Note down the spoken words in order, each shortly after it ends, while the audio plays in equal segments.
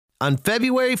On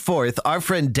February 4th, our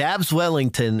friend Dabs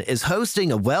Wellington is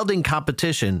hosting a welding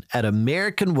competition at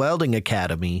American Welding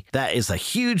Academy that is a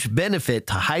huge benefit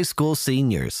to high school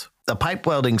seniors. The pipe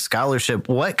welding scholarship,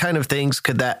 what kind of things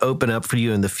could that open up for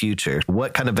you in the future?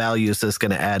 What kind of value is this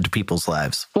going to add to people's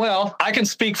lives? Well, I can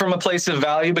speak from a place of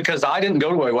value because I didn't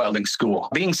go to a welding school.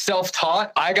 Being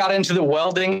self-taught, I got into the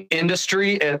welding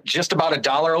industry at just about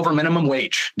 $1 over minimum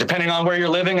wage. Depending on where you're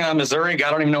living in Missouri,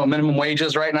 I don't even know what minimum wage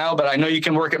is right now, but I know you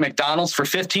can work at McDonald's for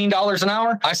 $15 an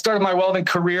hour. I started my welding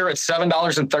career at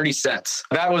 $7.30.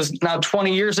 That was now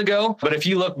 20 years ago. But if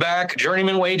you look back,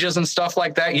 journeyman wages and stuff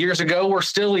like that years ago were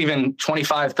still even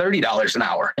 $25, $30 an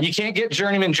hour. And you can't get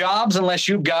journeyman jobs unless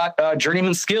you've got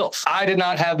journeyman skills. I did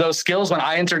not have those skills when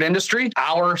I entered industry.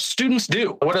 Our students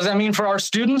do. What does that mean for our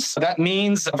students? That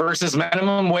means versus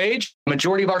minimum wage,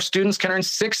 majority of our students can earn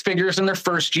six figures in their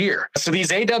first year. So these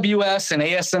AWS and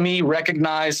ASME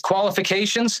recognized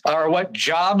qualifications are what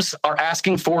jobs are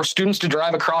asking for students to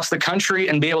drive across the country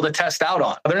and be able to test out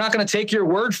on. They're not going to take your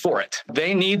word for it.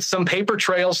 They need some paper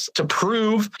trails to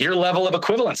prove your level of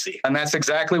equivalency. And that's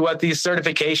exactly what these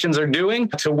certifications are doing,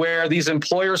 to where these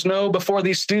employers know before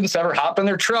these students ever hop in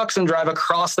their trucks and drive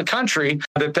across the country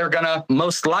that they're going to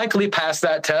most likely pass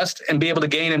that test and be able to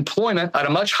gain employment at a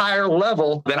much higher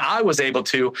level than I was able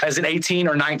to as an 18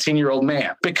 or 19-year-old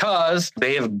man, because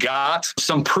they have got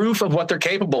some proof of what they're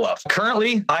capable of.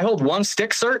 Currently, I hold one stick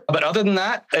cert, but other than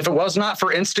that, if it was not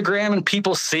for Instagram and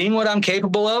people seeing what I'm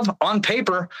capable of on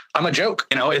paper, I'm a joke.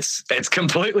 It's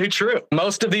completely true.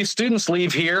 Most of these students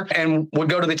leave here and would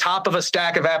go to the top of a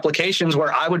stack of applications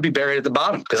where I would be buried at the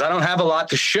bottom because I don't have a lot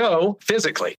to show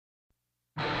physically.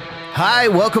 Hi,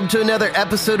 welcome to another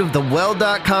episode of the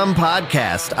Weld.com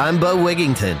podcast. I'm Bo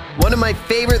Wigington. One of my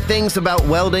favorite things about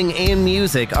welding and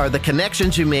music are the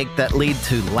connections you make that lead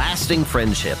to lasting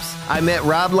friendships. I met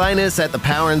Rob Linus at the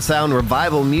Power and Sound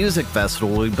Revival Music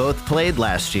Festival we both played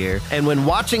last year, and when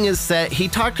watching his set, he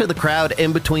talked to the crowd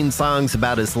in between songs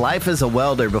about his life as a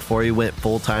welder before he went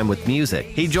full-time with music.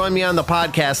 He joined me on the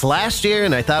podcast last year,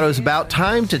 and I thought it was about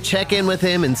time to check in with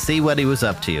him and see what he was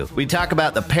up to. We talk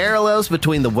about the parallels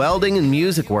between the welding and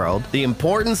music world, the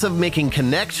importance of making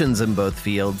connections in both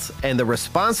fields, and the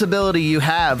responsibility you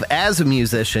have as a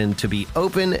musician to be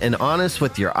open and honest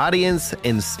with your audience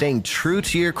and staying true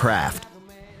to your craft.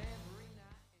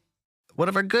 One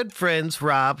of our good friends,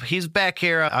 Rob, he's back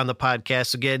here on the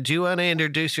podcast again. Do you want to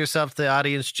introduce yourself to the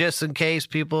audience just in case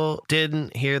people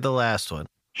didn't hear the last one?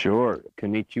 Sure.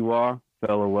 Konnichiwa,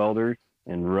 fellow welders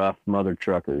and rough mother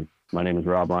truckers. My name is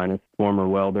Rob Linus, former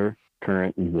welder,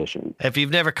 current musician. If you've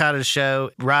never caught a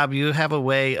show, Rob, you have a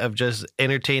way of just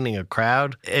entertaining a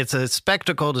crowd. It's a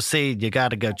spectacle to see. You got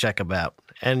to go check them out.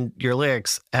 And your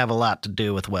lyrics have a lot to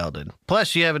do with welding.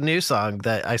 Plus, you have a new song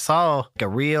that I saw, like a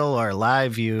reel or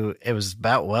live view. It was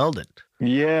about welding.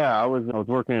 Yeah, I was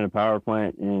working in a power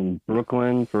plant in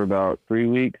Brooklyn for about 3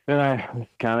 weeks. And I was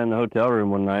kind of in the hotel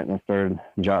room one night and I started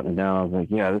jotting it down. I was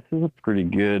like, yeah, this is a pretty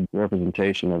good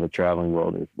representation of a traveling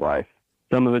welder's life.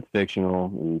 Some of it's fictional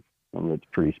and some of it's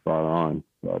pretty spot on.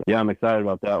 But yeah, I'm excited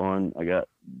about that one. I got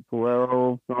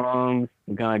 12 songs.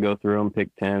 We'll kind of go through them,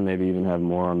 pick 10, maybe even have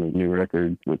more on the new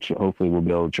record, which hopefully we'll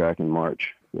be able to track in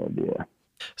March. Yeah.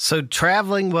 So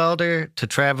traveling welder to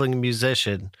traveling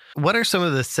musician, what are some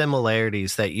of the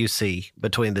similarities that you see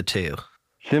between the two?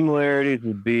 Similarities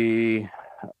would be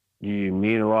you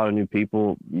meet a lot of new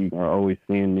people. You are always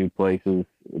seeing new places.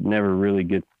 It never really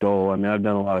gets dull. I mean, I've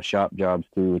done a lot of shop jobs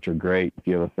too, which are great if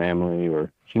you have a family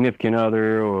or significant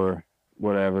other or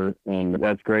whatever. And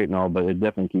that's great and all, but it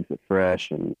definitely keeps it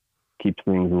fresh and keeps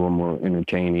things a little more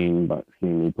entertaining by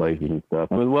seeing new places and stuff.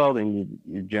 And with welding,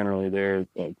 you're generally there,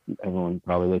 like everyone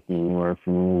probably listening, anywhere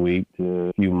from a week to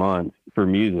a few months. For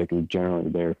music, you're generally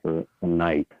there for a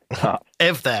night. Top.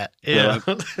 If that, yeah.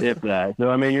 So, if that. So,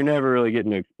 I mean, you're never really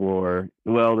getting to explore.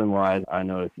 Welding-wise, I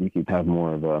noticed you could have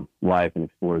more of a life and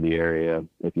explore the area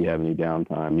if you have any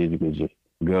downtime. Music is just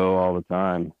go all the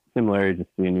time. Similarities, just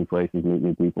seeing new places, meet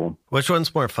new people. Which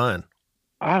one's more fun?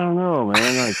 I don't know,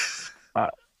 man.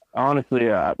 Honestly,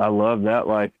 I love that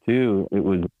life too. It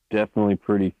was definitely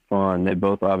pretty fun. They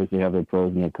both obviously have their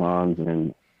pros and their cons,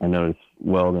 and I noticed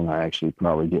welding, I actually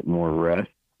probably get more rest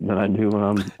than I do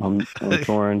when I'm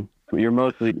touring. But you're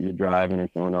driving or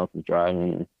someone else is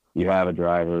driving, or you have a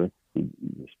driver. You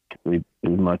just sleep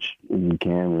as much as you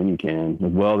can when you can.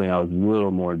 With welding, I was a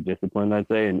little more disciplined, I'd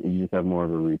say, and you just have more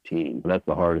of a routine. That's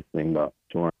the hardest thing about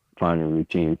touring. Finding a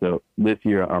routine. So this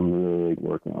year I'm really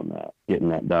working on that, getting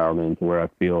that dialed in to where I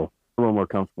feel a little more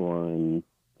comfortable and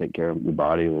take care of the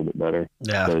body a little bit better.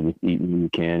 Yeah. Instead of just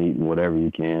eating whatever you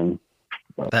can.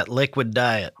 That liquid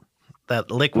diet,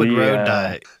 that liquid road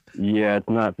diet. Yeah, it's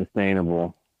not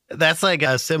sustainable. That's like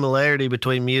a similarity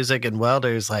between music and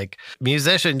welders. Like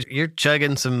musicians, you're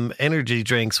chugging some energy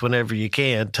drinks whenever you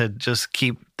can to just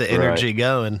keep the energy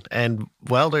going. And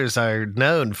welders are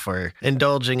known for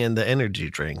indulging in the energy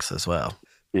drinks as well.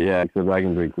 Yeah, because I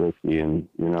can drink whiskey and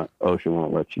OSHA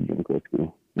won't let you drink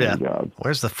whiskey. Yeah. Jobs.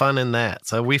 Where's the fun in that?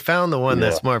 So we found the one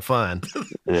that's more fun.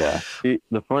 Yeah. See,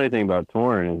 the funny thing about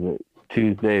touring is that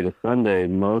Tuesday to Sunday,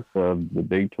 most of the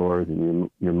big tours and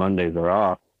your Mondays are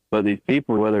off. But these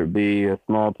people, whether it be a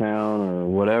small town or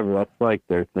whatever, that's like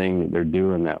their thing that they're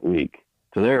doing that week.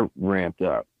 So they're ramped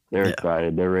up. They're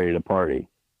excited. They're ready to party.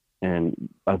 And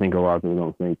I think a lot of people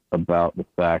don't think about the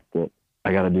fact that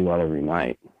I got to do that every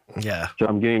night. Yeah. So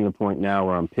I'm getting to the point now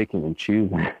where I'm picking and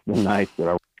choosing the nights that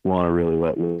I want to really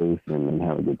let loose and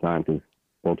have a good time, because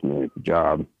ultimately it's a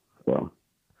job. So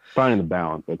finding the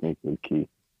balance, I think, is key.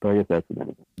 But I guess that's the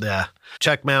benefit. Yeah.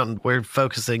 Chuck Mountain, we're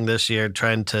focusing this year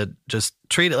trying to just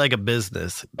treat it like a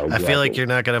business. Exactly. I feel like you're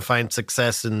not going to find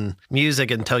success in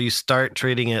music until you start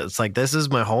treating it. It's like, this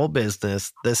is my whole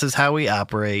business. This is how we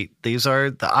operate. These are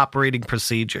the operating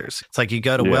procedures. It's like you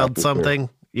go to weld something.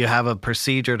 Sure. You have a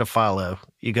procedure to follow.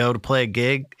 You go to play a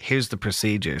gig, here's the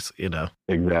procedures,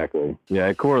 Exactly. Yeah,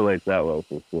 it correlates that well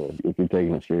for sure. If you're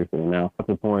taking it seriously now, at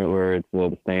the point where it's a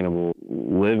sustainable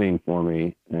living for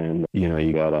me, and,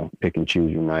 you got to pick and choose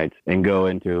your nights and go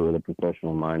into it with a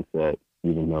professional mindset,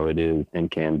 even though it is and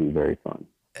can be very fun.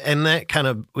 And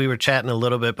that we were chatting a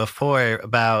little bit before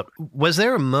about, was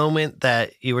there a moment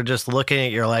that you were just looking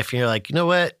at your life and you're like, you know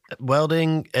what,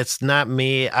 welding, it's not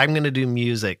me. I'm going to do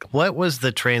music. What was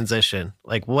the transition?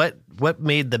 Like what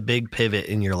made the big pivot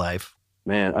in your life?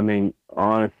 Man, I mean,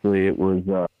 honestly, it was,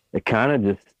 it kind of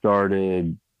just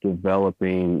started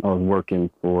developing. I was working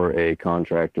for a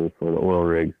contractor for the oil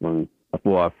rigs when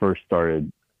I first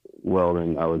started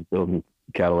welding. I was building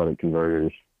catalytic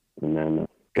converters, and then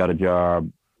got a job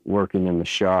working in the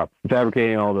shop,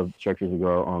 fabricating all the structures that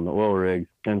go on the oil rigs.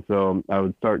 And so I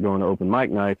would start going to open mic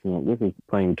nights, and this is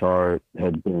playing guitar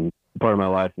had been part of my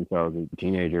life since I was a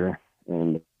teenager.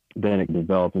 And then it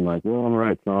developed, and like, well, I'm gonna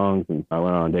write songs. And I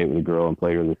went on a date with a girl and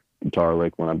played her this guitar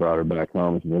lick when I brought her back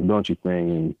home. And she said, don't you sing?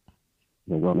 And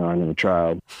I said, well, no, I never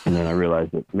tried. And then I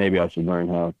realized that maybe I should learn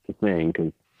how to sing,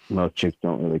 because most chicks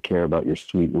don't really care about your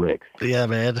sweet licks. Yeah,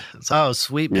 man. It's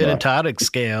sweet pentatonic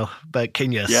scale, but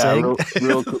can you sing?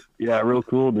 real cool. Yeah, real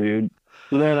cool, dude.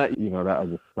 So then I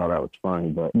just thought that was funny,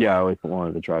 but yeah, I always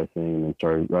wanted to try to sing, and then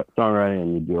started songwriting,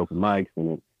 and you do open mics,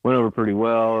 and it went over pretty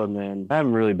well. And then I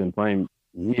haven't really been playing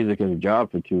music as a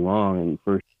job for too long. And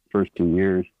first 3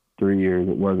 years,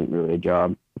 it wasn't really a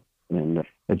job, and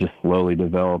it just slowly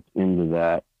developed into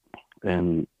that.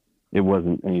 And it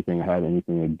wasn't anything I had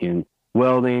anything against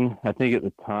welding. I think at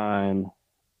the time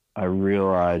I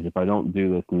realized if I don't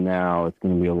do this now, it's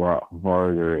going to be a lot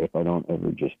harder if I don't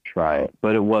ever just try it.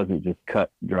 But it wasn't just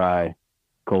cut, dry,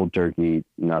 cold turkey,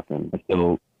 nothing. I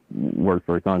still worked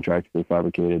for a contractor that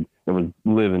fabricated. I was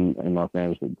living in Los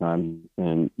Angeles at the time,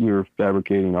 and we were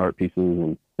fabricating art pieces,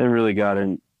 and then really got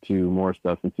into more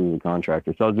stuff into the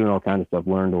contractor. So I was doing all kinds of stuff,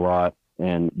 learned a lot.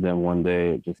 And then one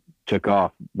day it just took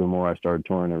off. The more I started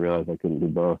touring, I realized I couldn't do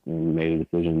both, and made a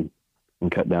decision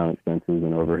and cut down expenses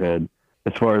and overhead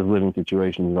as far as living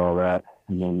situations and all that.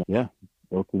 And then,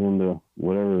 built it into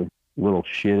whatever little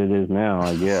shit it is now,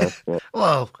 I guess. But.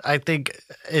 Well, I think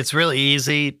it's really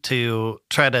easy to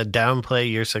try to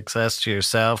downplay your success to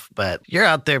yourself, but you're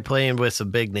out there playing with some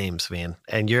big names, man,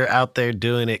 and you're out there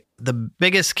doing it. The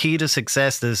biggest key to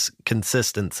success is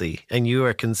consistency, and you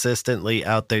are consistently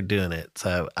out there doing it.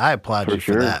 So I applaud you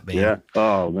for that, man. Yeah.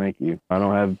 Oh, thank you. I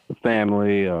don't have a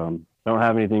family. Don't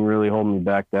have anything really holding me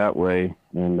back that way,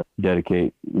 and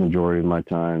dedicate the majority of my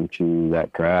time to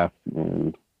that craft,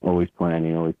 and always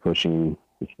planning, always pushing,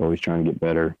 just always trying to get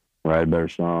better, write better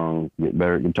songs, get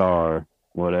better at guitar,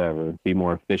 whatever, be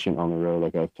more efficient on the road,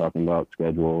 like I was talking about,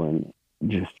 schedule, and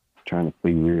just trying to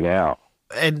figure it out.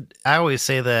 And I always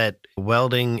say that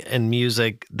welding and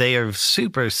music, they are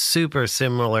super, super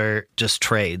similar, just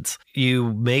trades.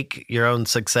 You make your own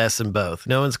success in both.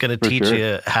 No one's going to teach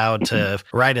you how to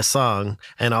write a song.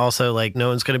 And also, no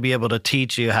one's going to be able to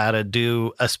teach you how to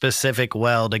do a specific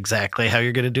weld exactly how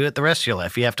you're going to do it the rest of your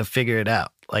life. You have to figure it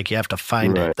out. You have to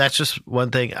find it. That's just one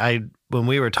thing when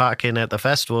we were talking at the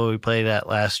festival we played at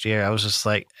last year, I was just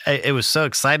like, it was so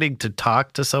exciting to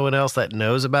talk to someone else that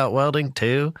knows about welding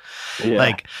too.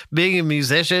 Yeah. Being a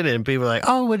musician, and people are like,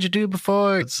 oh, what'd you do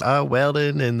before? It's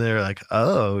welding. And they're like,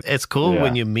 oh, it's cool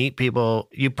when you meet people.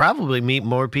 You probably meet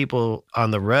more people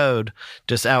on the road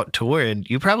just out touring.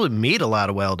 You probably meet a lot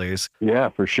of welders. Yeah,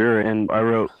 for sure. And I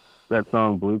wrote that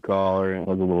song Blue Collar has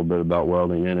a little bit about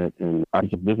welding in it. And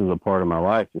this is a part of my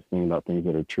life, just thinking about things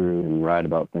that are true and write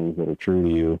about things that are true to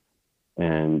you.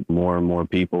 And more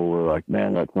people were like,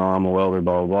 man, that song, I'm a welder,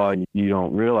 blah, blah, blah. You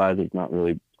don't realize it's not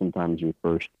really sometimes your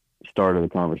first start of the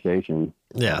conversation.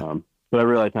 Yeah. But I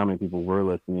realized how many people were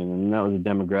listening. And that was a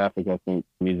demographic I think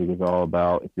music is all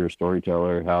about. If you're a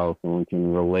storyteller, how someone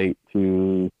can relate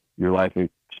to your life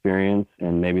experience,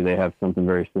 and maybe they have something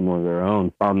very similar to their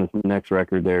own. On this next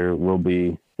record, there will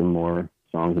be some more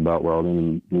songs about welding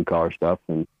and blue collar stuff,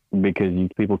 and because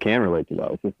people can relate to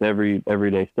that. It's just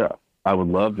everyday stuff. I would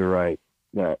love to write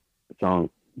that song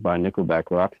by Nickelback,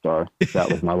 Rockstar, if that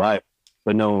was my life,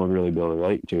 but no one would really be able to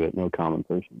relate to it. No common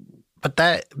person. But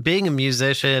that being a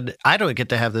musician, I don't get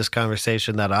to have this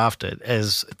conversation that often.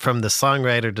 As from the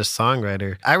songwriter to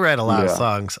songwriter, I write a lot of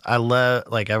songs. I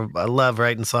love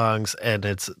writing songs, and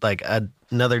it's like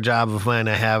another job of mine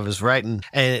I have is writing.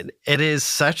 And it is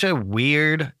such a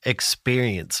weird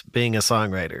experience being a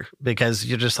songwriter, because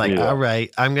you're just like, all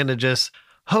right, I'm going to just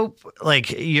hope, like,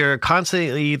 you're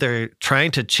constantly either trying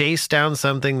to chase down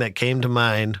something that came to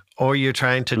mind, or you're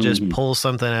trying to just pull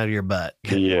something out of your butt.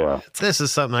 Yeah. This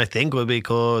is something I think would be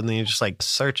cool. And then you're just like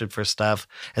searching for stuff.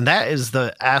 And that is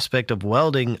the aspect of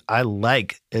welding I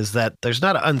like, is that there's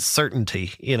not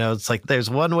uncertainty. You know, it's like there's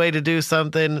one way to do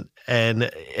something. And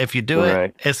if you do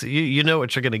it, it's you know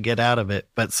what you're going to get out of it.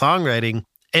 But songwriting,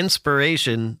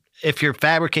 inspiration, if you're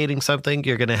fabricating something,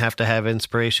 you're going to have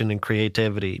inspiration and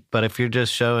creativity. But if you're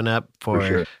just showing up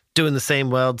for doing the same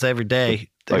welds every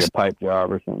day, like a pipe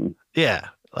job or something. Yeah.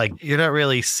 Like, you're not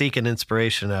really seeking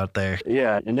inspiration out there.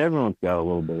 Yeah. And everyone's got a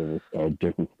little bit of a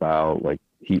different style, like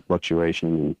heat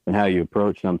fluctuation and how you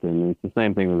approach something. And it's the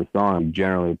same thing with a song. You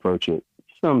generally approach it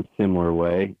some similar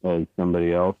way as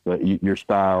somebody else, but your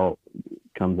style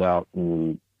comes out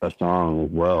in a song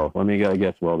as well. I mean, I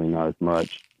guess welding not as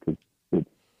much, because it's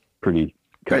pretty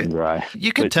cut and dry.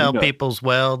 You can tell people's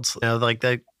welds, you know, like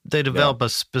they develop a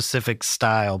specific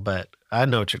style, but I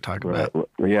know what you're talking about.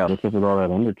 Yeah, look at all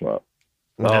that undercut.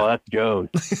 Oh, that's Joe's.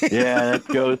 Yeah,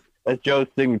 that's Joe's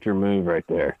signature move right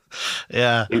there.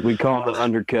 Yeah. We call him the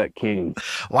undercut king.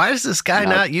 Why does this guy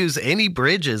not use any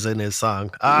bridges in his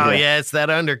song? Oh, yeah, it's that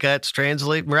undercut's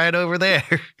translating right over there.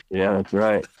 Yeah, that's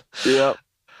right. Yep.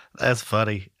 That's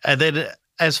funny. And then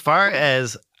as far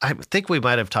as, I think we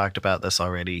might have talked about this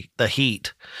already, the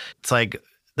heat. It's like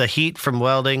the heat from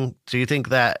welding. Do you think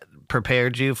that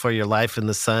prepared you for your life in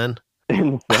the sun?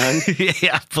 In the sun?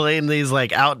 Yeah, playing these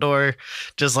like outdoor,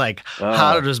 just like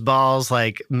hot as balls,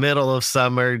 like middle of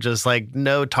summer, just like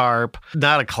no tarp,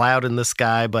 not a cloud in the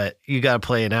sky, but you got to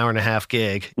play an 1.5-hour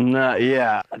gig. No,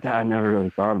 yeah, I never really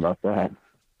thought about that.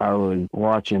 I was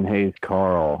watching Hayes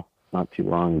Carl not too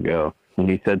long ago, and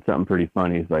he said something pretty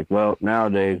funny. He's like, well,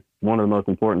 nowadays, one of the most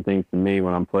important things to me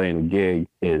when I'm playing a gig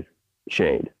is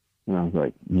shade. And I was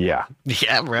like, yeah.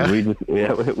 Yeah, bro.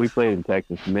 We played in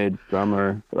Texas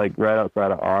mid-summer, like right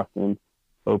outside of Austin,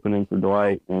 opening for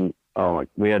Dwight. And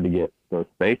we had to get those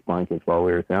space blankets while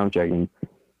we were sound checking.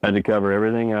 Had to cover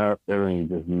everything up. Everything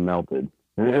just melted.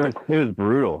 And it was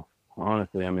brutal,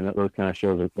 honestly. I mean, those kind of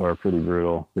shows are pretty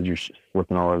brutal, because you're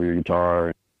slipping all over your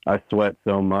guitar. I sweat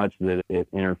so much that it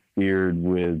interfered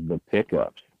with the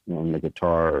pickups, and the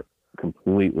guitar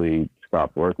completely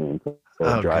stopped working. So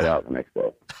it dried out the next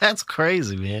day. That's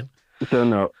crazy, man. So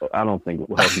no, I don't think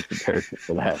welding prepares me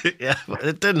for that. Yeah,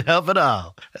 it didn't help at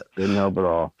all. Didn't help at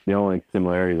all. The only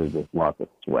similarity is just lots of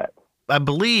sweat. I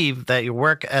believe that your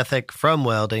work ethic from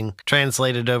welding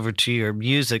translated over to your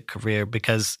music career,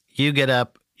 because you get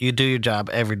up, you do your job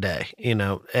every day, you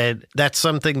know, and that's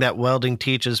something that welding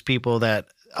teaches people that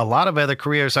a lot of other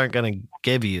careers aren't going to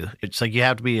give you. It's like you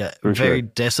have to be very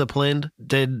disciplined.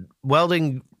 Did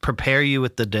welding prepare you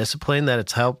with the discipline that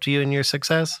it's helped you in your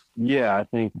success? Yeah, I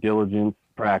think diligence,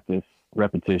 practice,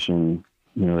 repetition,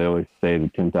 you know, they always say the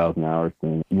 10,000 hours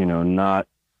thing, you know,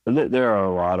 there are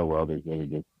a lot of welders that are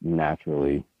just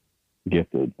naturally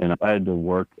gifted. And I had to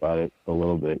work at it a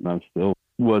little bit, and I still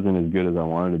wasn't as good as I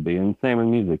wanted to be. And same with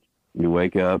music. You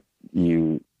wake up,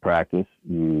 you practice,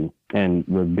 and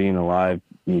with being a live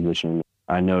musician,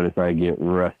 I notice I get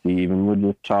rusty even with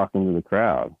just talking to the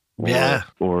crowd.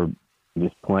 Or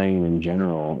just playing in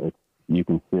general. You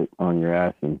can sit on your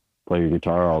ass and play your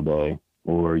guitar all day,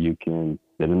 or you can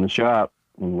sit in the shop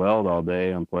and weld all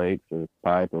day on plates or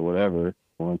pipe or whatever.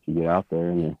 Once you get out there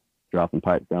and you're dropping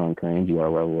pipes down on cranes, you got to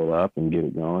level it up and get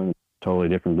it going. It's a totally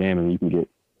different game, and you can get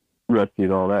rusty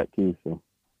at all that too. So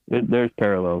there's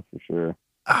parallels for sure.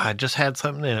 I just had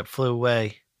something and it flew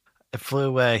away.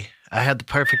 I had the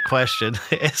perfect question.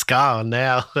 It's gone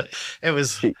now. It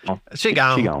was she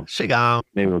gone.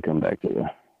 Maybe we'll come back to you.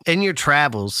 In your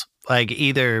travels, like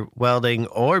either welding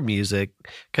or music,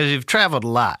 because you've traveled a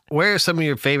lot. Where are some of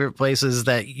your favorite places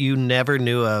that you never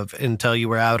knew of until you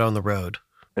were out on the road?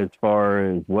 As far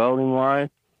as welding wise,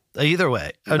 Either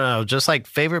way, I don't know, just like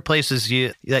favorite places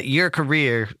that your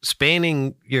career,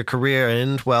 spanning your career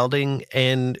in welding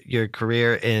and your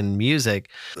career in music.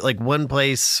 Like one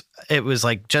place, it was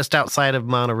like just outside of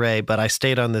Monterey, but I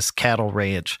stayed on this cattle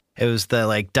ranch. It was the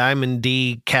like Diamond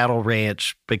D Cattle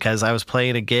Ranch because I was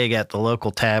playing a gig at the local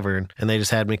tavern and they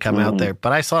just had me come out there.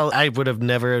 But I would have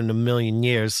never in a million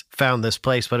years found this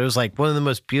place, but it was like one of the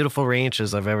most beautiful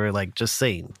ranches I've ever like just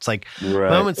seen. It's like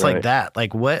moments like that.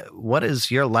 Like what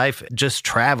is your life just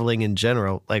traveling in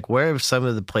general? Like where have some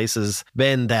of the places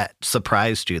been that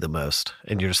surprised you the most?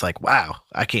 And you're just like, wow,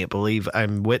 I can't believe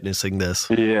I'm witnessing this.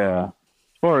 Yeah.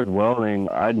 As far as welding,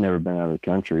 I'd never been out of the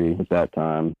country at that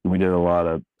time. We did a lot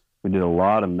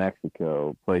of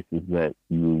Mexico, places that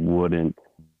you wouldn't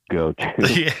go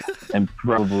to and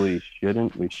probably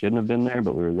shouldn't. We shouldn't have been there,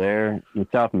 but we were there. And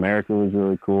South America was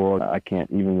really cool. I can't,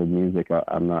 even with music,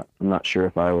 I'm not sure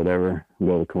if I would ever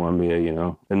go to Colombia, you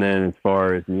know. And then as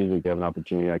far as music, I have an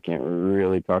opportunity I can't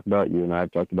really talk about. You and I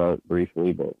have talked about it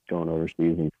briefly, but going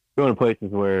overseas and going to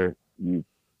places where you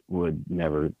would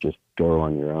never just go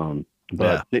on your own.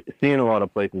 But seeing a lot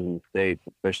of places in the States,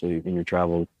 especially in your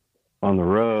travels on the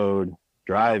road,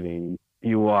 driving,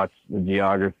 you watch the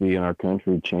geography in our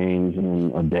country change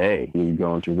in a day. You're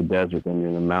going through the desert, then you're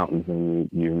in the mountains, and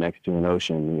you're next to an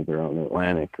ocean, either on the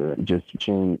Atlantic, or just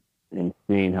seeing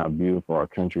how beautiful our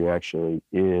country actually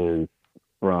is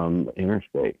from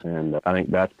interstate. And I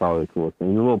think that's probably the coolest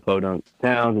thing. The little podunk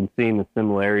towns and seeing the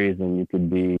similarities, and you could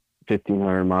be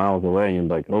 1,500 miles away, and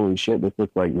you're like, holy shit, this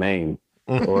looks like Maine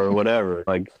or whatever.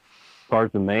 Like,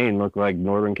 parts of Maine look like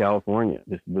Northern California,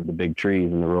 just with the big trees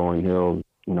and the rolling hills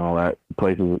and all that.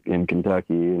 Places in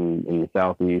Kentucky and in the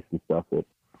southeast and stuff, that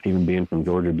even being from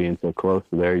Georgia, being so close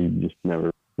to there, you just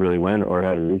never really went or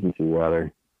had a reason to,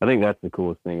 rather. I think that's the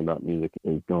coolest thing about music,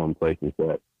 is going places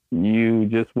that you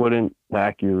just wouldn't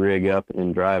pack your rig up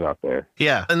and drive out there.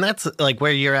 Yeah. And that's like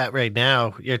where you're at right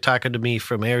now. You're talking to me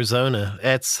from Arizona.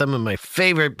 That's some of my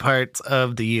favorite parts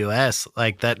of the U.S.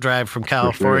 Like that drive from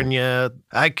California. Sure.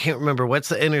 I can't remember what's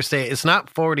the interstate. It's not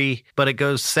 40, but it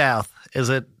goes south. Is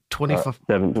it 25?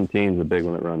 17 is the big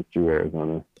one that runs through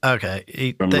Arizona.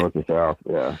 Okay. From north to south.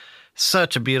 Yeah.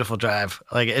 Such a beautiful drive.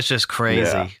 Like it's just crazy.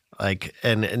 Yeah. Like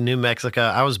in New Mexico,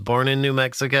 I was born in New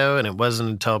Mexico, and it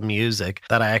wasn't until music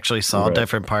that I actually saw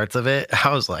different parts of it.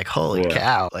 I was like, holy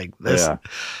cow. Like this,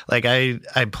 like I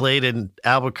played in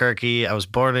Albuquerque. I was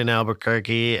born in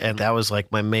Albuquerque, and that was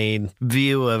like my main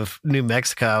view of New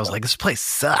Mexico. I was like, this place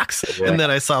sucks. Yeah. And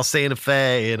then I saw Santa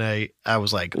Fe, and I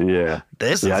was like,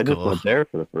 this is cool. I just went there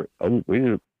for the first,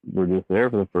 we were just there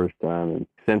for the first time in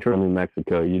central New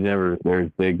Mexico. There's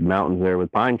big mountains there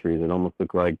with pine trees that almost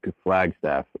look like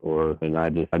Flagstaff. And I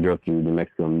drove through New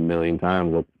Mexico a million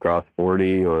times, up across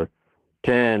 40 or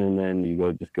 10, and then you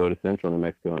go to central New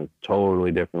Mexico, and it's a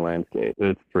totally different landscape.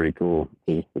 It's pretty cool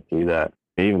to see that.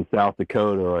 And even South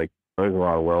Dakota, like there's a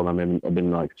lot of welding. I've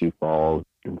been like Sioux Falls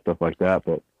and stuff like that,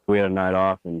 but we had a night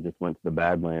off and just went to the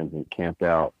Badlands and camped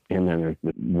out. And then there's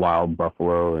the wild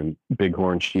buffalo and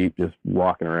bighorn sheep just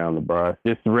walking around the brush.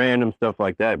 Just random stuff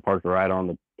like that. Parked right on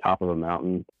the top of a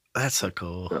mountain. That's so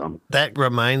cool. That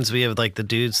reminds me of like the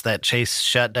dudes that chase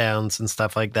shutdowns and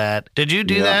stuff like that. Did you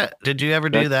do that? Did you ever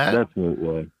do that? That's what it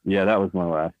was. Yeah, that was my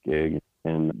last gig.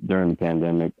 And during the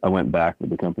pandemic, I went back with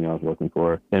the company I was working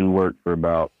for and worked for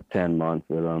about 10 months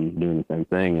with them doing the same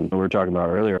thing. And we were talking about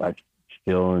earlier, I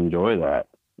still enjoy that.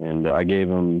 And I gave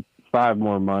them 5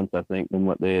 more months, I think, than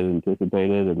what they had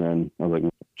anticipated. And then I was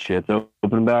like, shit's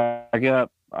opening back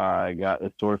up. I got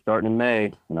the tour starting in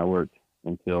May, and I worked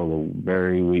until the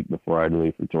very week before I had to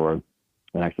leave for tour.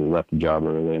 And actually left the job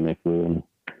early, and they flew in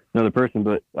another person.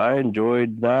 But I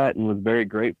enjoyed that and was very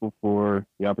grateful for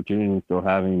the opportunity of still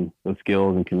having those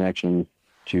skills and connections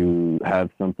to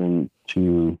have something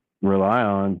to rely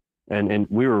on. And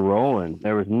we were rolling.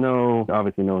 There was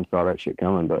obviously no one saw that shit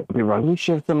coming, but people were like, we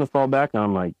should have something to fall back on.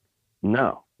 I'm like,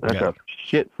 no, that's a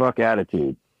shit fuck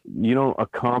attitude. You don't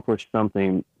accomplish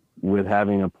something with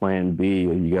having a plan B.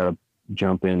 You got to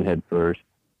jump in head first,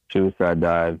 suicide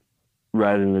dive,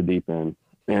 right in the deep end.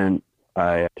 And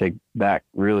I take back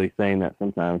really saying that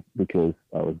sometimes, because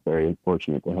I was very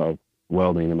fortunate to have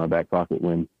welding in my back pocket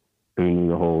when who knew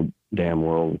the whole damn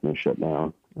world was going to shut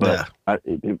down. But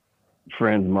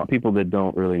friends, people that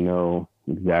don't really know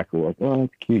exactly, like, oh,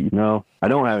 that's cute. I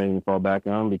don't have anything to fall back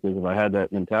on, because if I had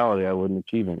that mentality, I wouldn't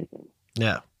achieve anything.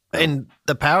 Yeah. And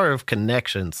the power of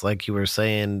connections, like you were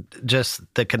saying, just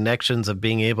the connections of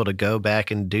being able to go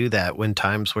back and do that when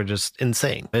times were just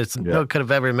insane. No one could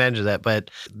have ever imagined that,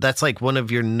 but that's like one of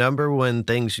your number one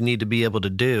things you need to be able to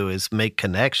do is make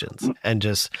connections and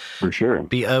just for sure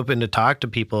be open to talk to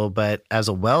people. But as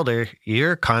a welder,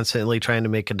 you're constantly trying to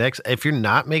make connections. If you're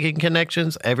not making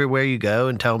connections everywhere you go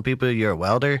and telling people you're a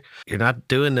welder, you're not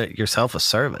doing yourself a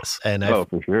service. And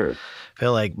for sure.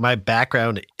 Feel like my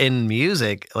background in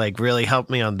music like really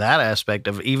helped me on that aspect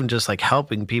of even just like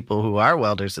helping people who are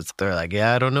welders. They're like,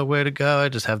 yeah, I don't know where to go. I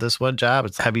just have this one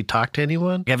job. Have you talked to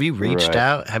anyone? Have you reached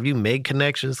out? Have you made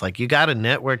connections? Like you got to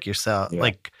network yourself. Yeah.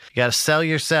 Like you got to sell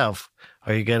yourself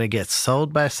or you're going to get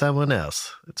sold by someone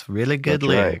else. It's a really good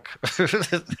lyric. Right.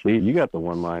 See, you got the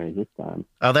one-liner this time.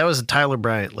 Oh, that was a Tyler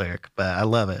Bryant lyric, but I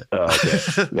love it. Oh,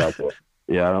 okay. Gotcha.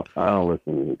 Yeah, I don't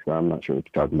listen to music, so I'm not sure what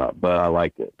you're talking about, but I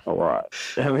liked it a lot.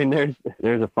 I mean,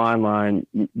 there's a fine line.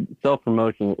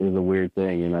 Self-promotion is a weird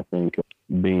thing, and I think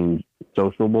being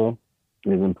sociable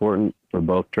is important for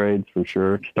both trades, for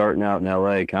sure. Starting out in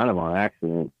LA kind of on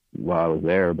accident while I was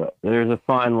there, but there's a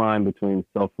fine line between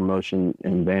self-promotion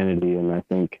and vanity, and I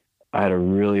think I had a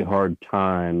really hard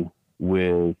time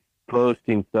with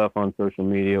posting stuff on social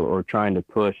media or trying to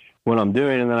push what I'm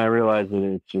doing, and then I realized that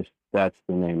it's just, that's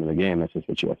the name of the game. That's just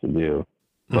what you have to do.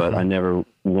 But I never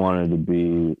wanted to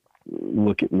be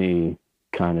look at me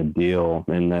kind of deal.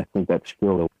 And I think that's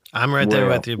still I'm right there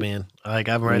with you, man. Like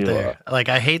I'm right there. Like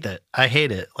I hate that. I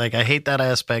hate it. Like I hate that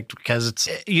aspect because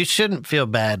you shouldn't feel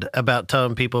bad about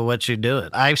telling people what you're doing.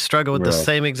 I struggle with the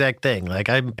same exact thing. Like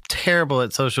I'm terrible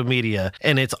at social media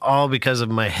and it's all because of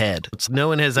my head. No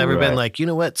one has ever been like, you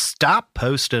know what? Stop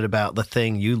posting about the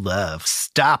thing you love.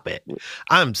 Stop it.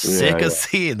 I'm sick of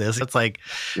seeing this. It's like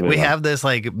we have this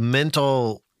like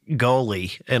mental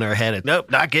goalie in our head.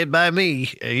 Nope, not getting by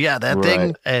me. Yeah, that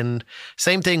thing. And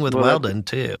same thing with welding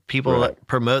too. People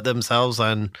promote themselves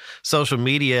on social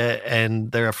media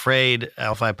and they're afraid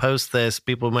if I post this,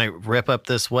 people might rip up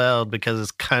this weld because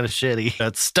it's kind of shitty.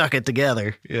 It's stuck it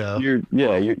together. Yeah.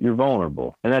 You're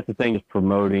vulnerable. And that's the thing, is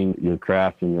promoting your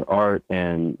craft and your art.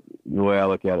 And the way I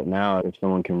look at it now, if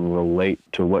someone can relate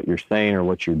to what you're saying or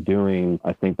what you're doing,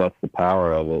 I think that's the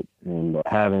power of it. And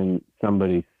having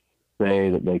somebody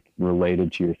say that they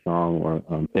related to your song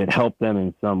or it helped them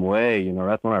in some way,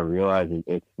 that's when I realized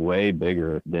it's way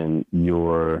bigger than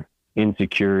your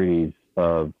insecurities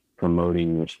of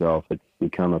promoting yourself. It's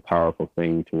become a powerful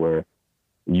thing to where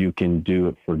you can do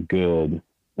it for good.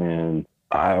 And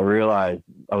I realized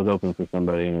I was open for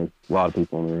somebody and there's a lot of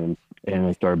people in the room and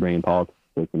they started bringing politics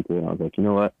into it. I was like, you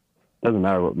know what? It doesn't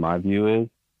matter what my view is.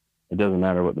 It doesn't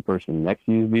matter what the person next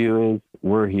to you's view is.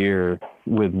 We're here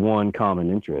with one common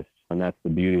interest. And that's the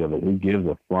beauty of it. Who gives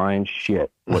a flying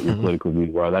shit what your political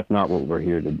views are? That's not what we're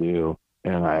here to do.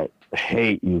 And I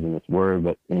hate using this word,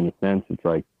 but in a sense, it's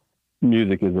like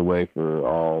music is a way for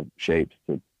all shapes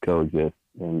to coexist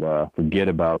and forget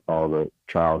about all the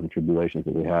trials and tribulations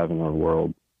that we have in our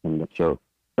world. And so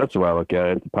that's the way I look at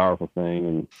it. It's a powerful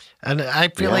thing. And I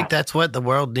feel like that's what the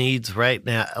world needs right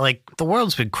now. Like the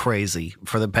world's been crazy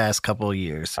for the past couple of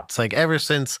years. It's like ever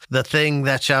since the thing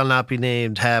that shall not be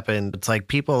named happened, it's like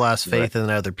people lost faith in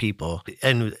other people.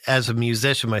 And as a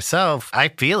musician myself, I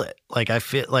feel it. Like I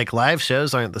feel like live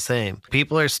shows aren't the same.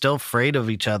 People are still afraid of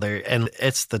each other. And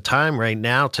it's the time right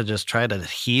now to just try to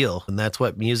heal. And that's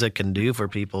what music can do for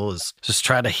people, is just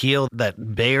try to heal that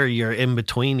barrier in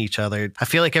between each other. I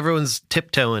feel like everyone's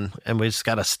tiptoeing and we just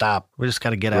got to stop. We just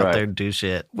got to get out there and do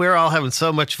shit. We're all having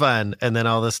so much fun. And then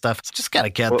all this stuff, it's just got to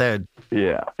get there.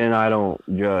 Yeah. And I don't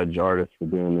judge artists for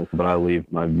doing this, but I leave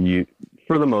my view.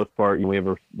 For the most part, we have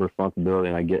a responsibility,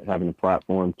 and I get having a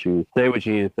platform to say what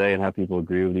you need to say and have people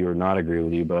agree with you or not agree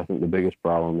with you. But I think the biggest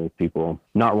problem is people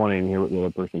not wanting to hear what the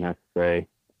other person has to say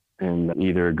and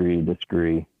either agree,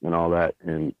 disagree, and all that,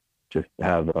 and just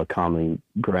have a common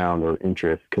ground or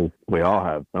interest, because we all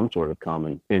have some sort of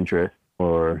common interest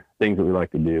or things that we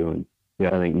like to do. And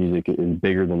I think music is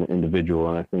bigger than the individual,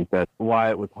 and I think that's why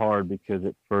it was hard, because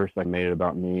at first I made it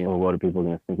about me, or what are people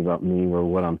going to think about me, or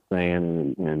what I'm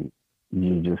saying, and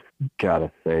you just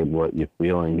gotta say what you're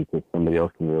feeling, because somebody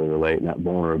else can really relate, and that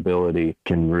vulnerability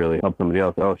can really help somebody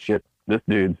else. Oh shit, this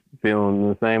dude's feeling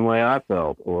the same way I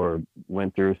felt or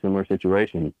went through a similar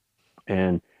situation.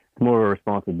 And it's more of a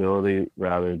responsibility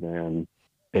rather than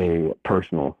a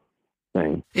personal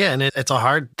thing. Yeah, and it's a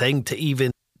hard thing to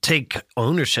even take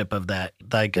ownership of that.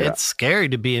 Like, it's scary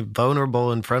to be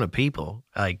vulnerable in front of people.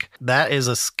 Like, that is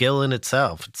a skill in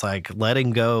itself. It's like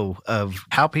letting go of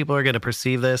how people are going to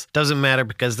perceive this. Doesn't matter,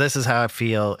 because this is how I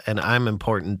feel and I'm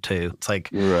important too. It's like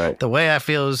the way I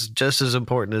feel is just as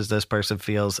important as this person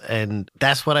feels. And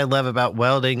that's what I love about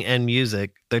welding and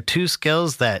music. They're two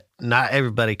skills that not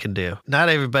everybody can do. Not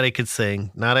everybody can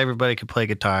sing. Not everybody can play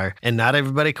guitar. And not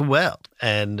everybody can weld.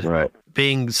 And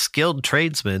being skilled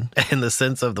tradesmen in the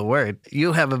sense of the word,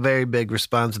 you have a very big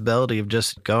responsibility of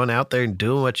just going out there and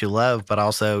doing what you love, but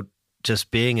also just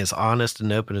being as honest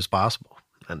and open as possible.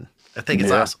 And I think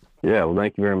it's awesome. Yeah, well,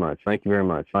 thank you very much. Thank you very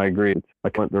much. I agree.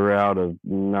 I went the route of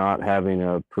not having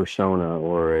a persona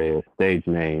or a stage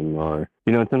name, or,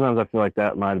 sometimes I feel like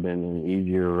that might have been an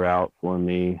easier route for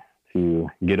me to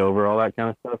get over all that kind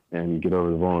of stuff and get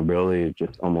over the vulnerability of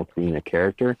just almost being a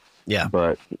character. Yeah.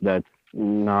 But that's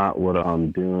not what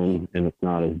I'm doing, and it's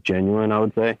not as genuine, I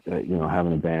would say,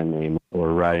 having a band name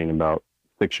or writing about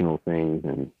fictional things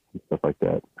and stuff like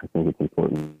that. I think it's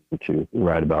important to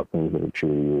write about things that are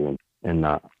true to you and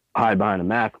not hide behind a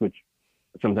mask, which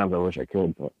sometimes I wish I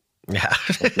could, but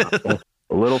that's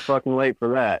a little fucking late for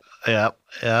that.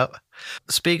 Yep.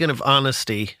 Speaking of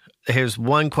honesty, here's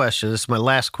one question. This is my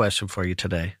last question for you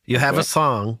today. You have a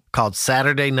song called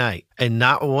Saturday Night, and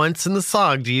not once in the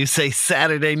song do you say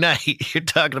Saturday night. You're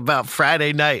talking about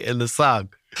Friday night in the song.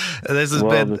 And this has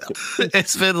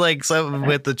it's been like something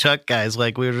with the Chuck guys.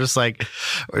 Like, we're just like,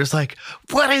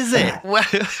 what is it?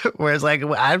 Whereas like,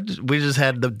 we just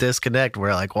had the disconnect.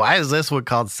 We're like, why is this one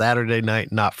called Saturday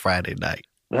Night, not Friday Night?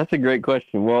 That's a great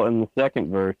question. Well, in the second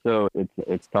verse, so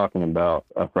it's talking about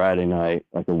a Friday night,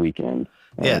 like a weekend.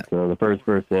 Yeah. So the first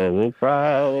verse says, it's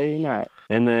Friday night.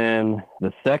 And then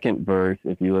the second verse,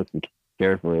 if you listen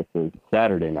carefully, it says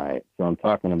Saturday night. So I'm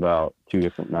talking about two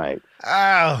different nights.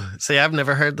 Oh, see, I've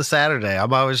never heard the Saturday. I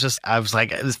was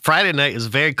like, Friday night is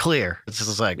very clear. It's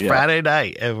just like Friday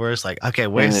night. And we're just like, okay,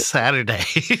 where's Saturday?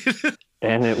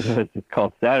 And it's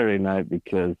called Saturday night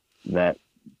because that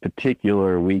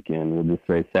particular weekend with this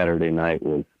phrase Saturday night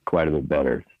was quite a bit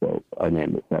better. So I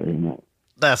named it Saturday night.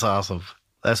 That's awesome.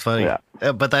 That's funny. Yeah.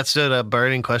 But that's still a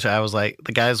burning question. I was like,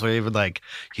 the guys were even like,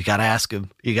 you got to ask him.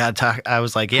 You got to talk. I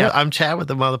was like, yeah, I'm chatting with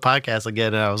him on the podcast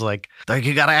again. And I was like,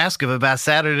 you got to ask him about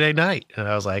Saturday night. And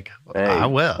I was like, I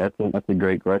will. That's a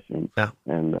great question. Yeah.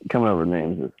 And coming up with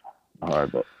names is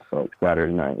hard, but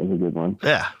Saturday night is a good one.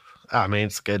 Yeah. I mean,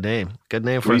 it's a good name. Good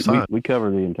name for a song. We cover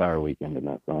the entire weekend in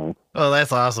that song. Oh,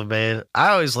 that's awesome, man.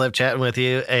 I always love chatting with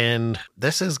you. And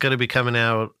this is going to be coming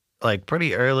out like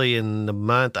pretty early in the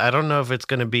month. I don't know if it's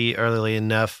going to be early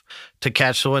enough to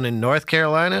catch the one in North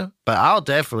Carolina, but I'll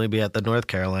definitely be at the North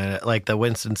Carolina, like the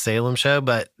Winston-Salem show.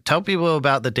 But tell people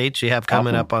about the dates you have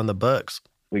coming up on the books.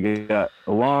 We got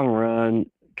a long run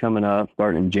coming up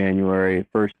starting in January.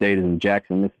 First date is in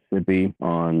Jackson, Mississippi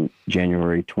on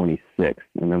January 26th.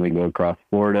 And then we go across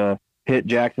Florida, hit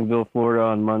Jacksonville, Florida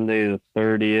on Monday the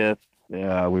 30th.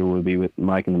 We will be with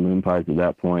Mike and the Moon Pies at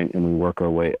that point, and we work our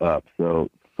way up.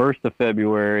 So 1st of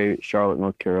February, Charlotte,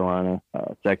 North Carolina.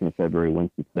 2nd of February,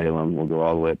 Winston-Salem. We'll go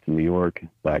all the way up to New York,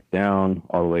 back down,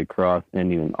 all the way across,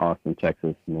 ending in Austin,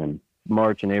 Texas. And then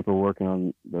March and April working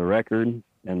on the record.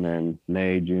 And then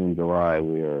May, June, July,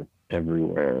 we are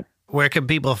everywhere. Where can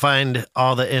people find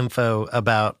all the info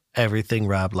about everything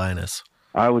Rob Linus?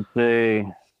 I would say,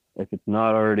 if it's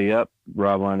not already up,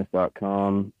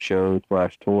 roblinus.com,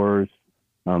 shows/tours.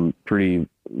 I'm pretty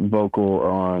vocal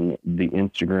on the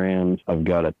Instagrams. I've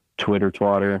got a Twitter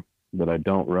twatter that I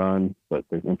don't run, but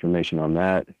there's information on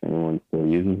that if anyone still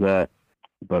uses that.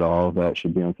 But all of that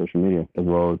should be on social media as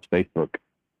well as Facebook.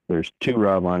 There's 2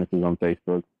 Rob Linuses on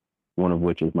Facebook, one of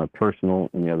which is my personal,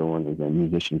 and the other one is a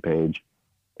musician page.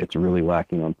 It's really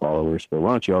lacking on followers, so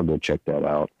why don't you all go check that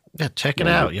out? Yeah, check it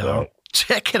out, y'all.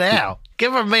 Check it out.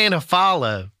 Give a man a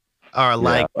follow. Or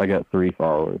like, I got 3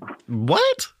 followers.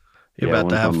 What? You're about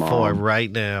to have 4 right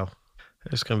now.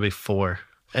 There's going to be 4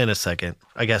 in a second.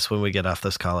 I guess when we get off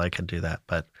this call, I can do that,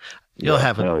 but you'll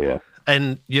have it. Hell yeah.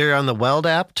 And you're on the Weld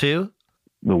app too?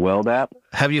 The Weld app?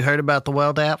 Have you heard about the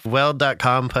Weld app?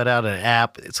 Weld.com put out an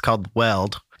app. It's called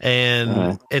Weld.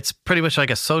 And it's pretty much like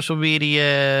a social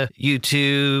media,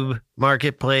 YouTube,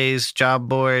 marketplace, job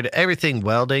board, everything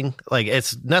welding. Like,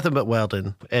 it's nothing but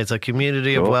welding. It's a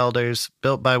community of welders,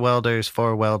 built by welders,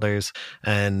 for welders,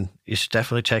 and you should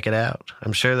definitely check it out.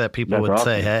 I'm sure that people would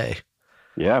say, hey.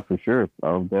 Yeah, for sure.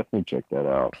 I'll definitely check that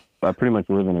out. I pretty much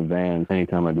live in a van.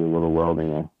 Anytime I do a little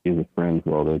welding, I use a friend's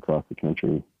welder across the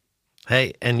country.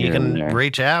 Hey, and you can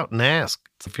reach out and ask.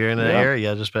 If you're in an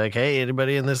area, just be like, hey,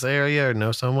 anybody in this area or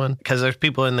know someone? Because there's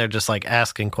people in there just like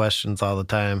asking questions all the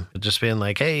time. Just being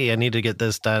like, hey, I need to get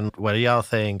this done. What do y'all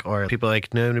think? Or people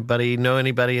like, know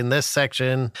anybody in this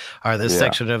section or this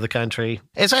section of the country?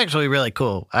 It's actually really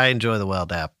cool. I enjoy the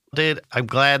Weld app. Dude, I'm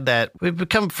glad that we've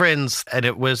become friends, and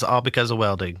it was all because of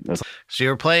welding. So you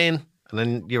were playing, and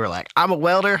then you were like, I'm a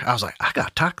welder. I was like, I got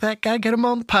to talk to that guy, get him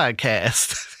on the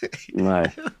podcast.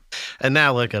 Nice. And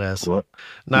now look at us.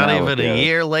 Not even a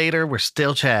year later, we're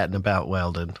still chatting about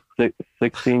welding.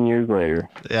 16 years later.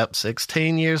 Yep,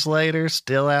 16 years later,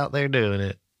 still out there doing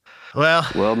it.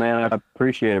 Well, man, I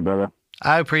appreciate it, brother.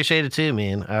 I appreciate it too,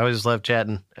 man. I always love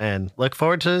chatting and look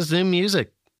forward to his new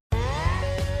music.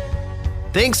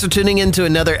 Thanks for tuning in to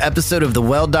another episode of the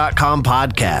Weld.com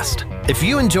podcast. If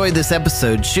you enjoyed this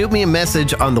episode, shoot me a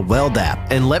message on the Weld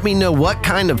app and let me know what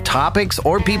kind of topics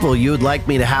or people you would like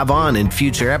me to have on in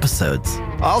future episodes.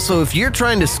 Also, if you're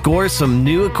trying to score some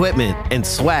new equipment and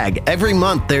swag, every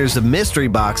month there's a mystery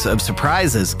box of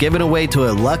surprises given away to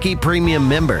a lucky premium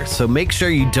member, so make sure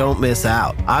you don't miss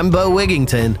out. I'm Bo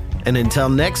Wigington, and until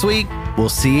next week, we'll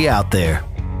see you out there.